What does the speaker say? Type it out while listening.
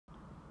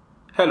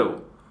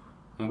Hello,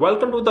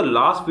 welcome to the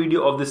last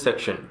video of this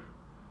section,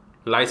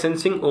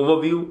 Licensing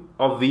Overview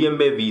of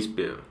VMware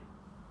vSphere.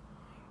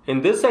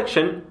 In this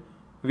section,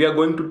 we are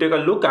going to take a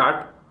look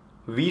at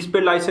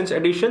vSphere license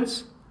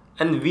additions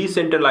and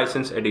vCenter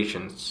license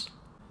additions.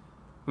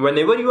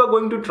 Whenever you are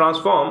going to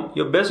transform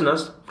your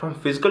business from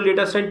physical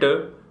data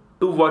center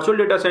to virtual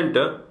data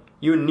center,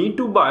 you need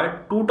to buy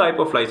two types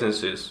of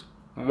licenses.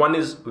 One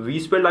is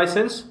vSphere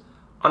license,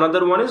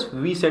 another one is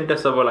vCenter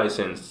server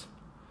license.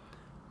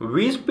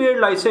 vSphere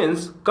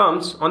license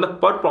comes on the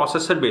per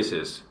processor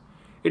basis.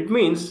 It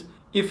means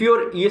if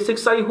your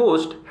ESXi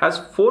host has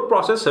 4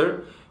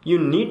 processors, you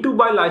need to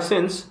buy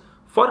license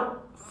for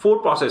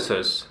 4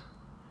 processors.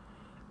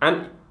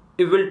 And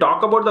if we'll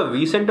talk about the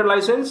vCenter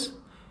license,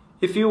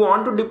 if you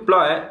want to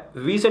deploy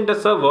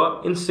vCenter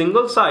server in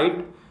single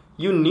site,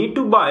 you need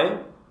to buy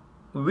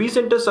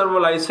vCenter server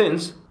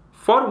license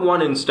for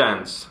one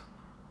instance.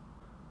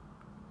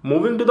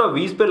 Moving to the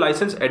vSphere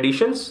license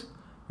additions,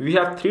 we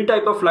have 3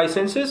 types of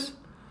licenses.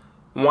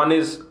 One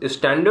is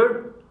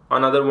standard,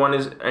 another one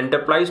is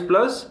enterprise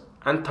plus,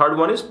 and third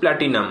one is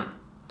platinum.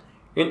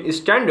 In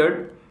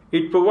standard,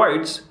 it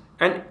provides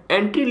an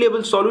entry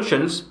level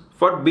solutions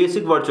for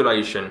basic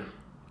virtualization,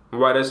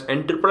 whereas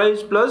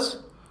enterprise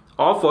plus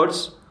offers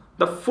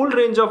the full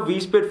range of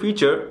vSphere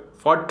feature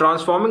for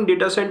transforming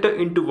data center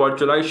into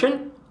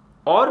virtualization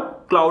or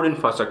cloud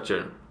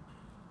infrastructure.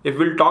 If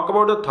we'll talk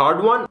about the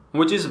third one,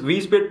 which is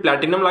vSphere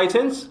platinum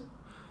license,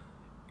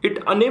 it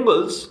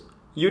enables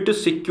you to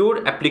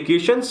secure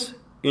applications,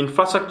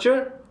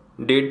 infrastructure,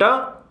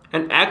 data,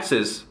 and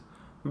access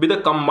with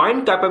a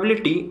combined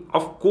capability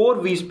of core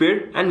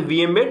vSphere and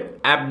VMware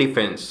App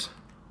Defense.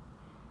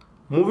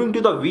 Moving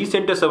to the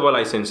vCenter server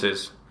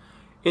licenses.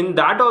 In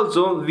that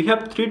also, we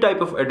have 3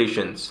 types of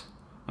additions.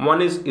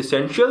 One is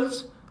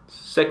essentials,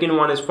 second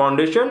one is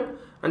foundation,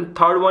 and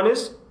third one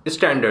is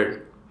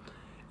standard.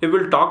 If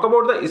we'll talk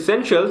about the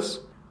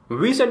essentials,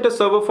 vCenter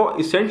server for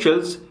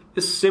essentials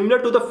is similar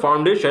to the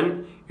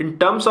foundation in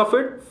terms of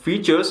its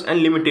features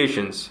and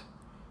limitations.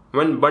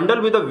 When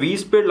bundled with the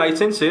vSphere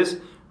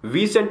licenses,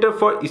 vCenter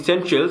for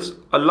Essentials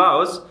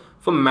allows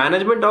for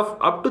management of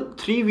up to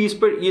 3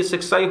 vSphere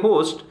ESXi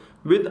hosts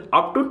with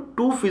up to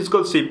 2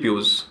 physical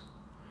CPUs.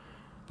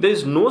 There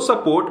is no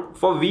support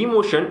for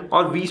vMotion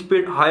or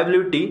vSphere high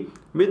availability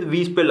with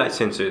vSphere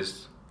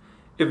licenses.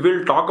 If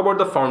we'll talk about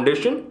the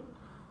foundation,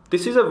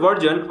 this is a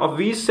version of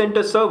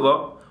vCenter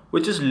server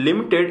which is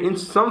limited in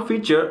some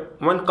feature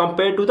when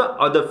compared to the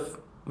other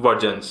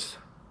versions.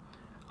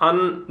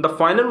 And the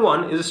final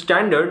one is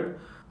standard.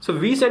 So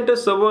vCenter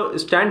server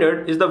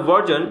standard is the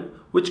version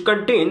which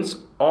contains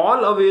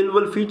all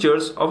available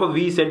features of a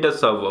vCenter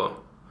server.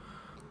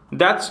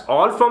 That's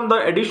all from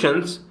the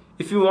additions.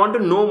 If you want to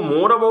know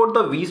more about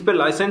the vSphere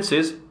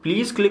licenses,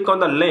 please click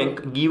on the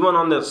link given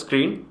on the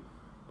screen.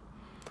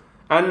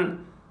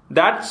 And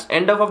that's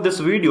end of this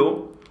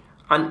video.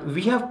 And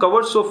we have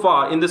covered so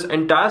far in this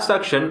entire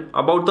section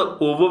about the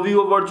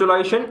overview of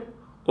virtualization,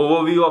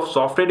 overview of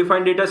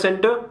software-defined data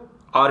center,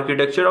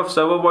 architecture of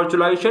server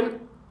virtualization,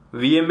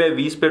 VMware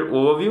vSphere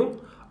overview,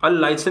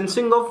 and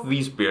licensing of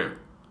vSphere.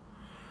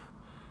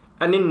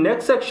 And in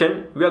next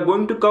section, we are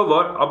going to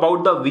cover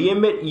about the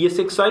VMware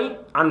ESXi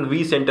and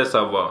vCenter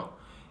server.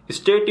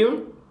 Stay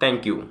tuned.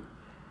 Thank you.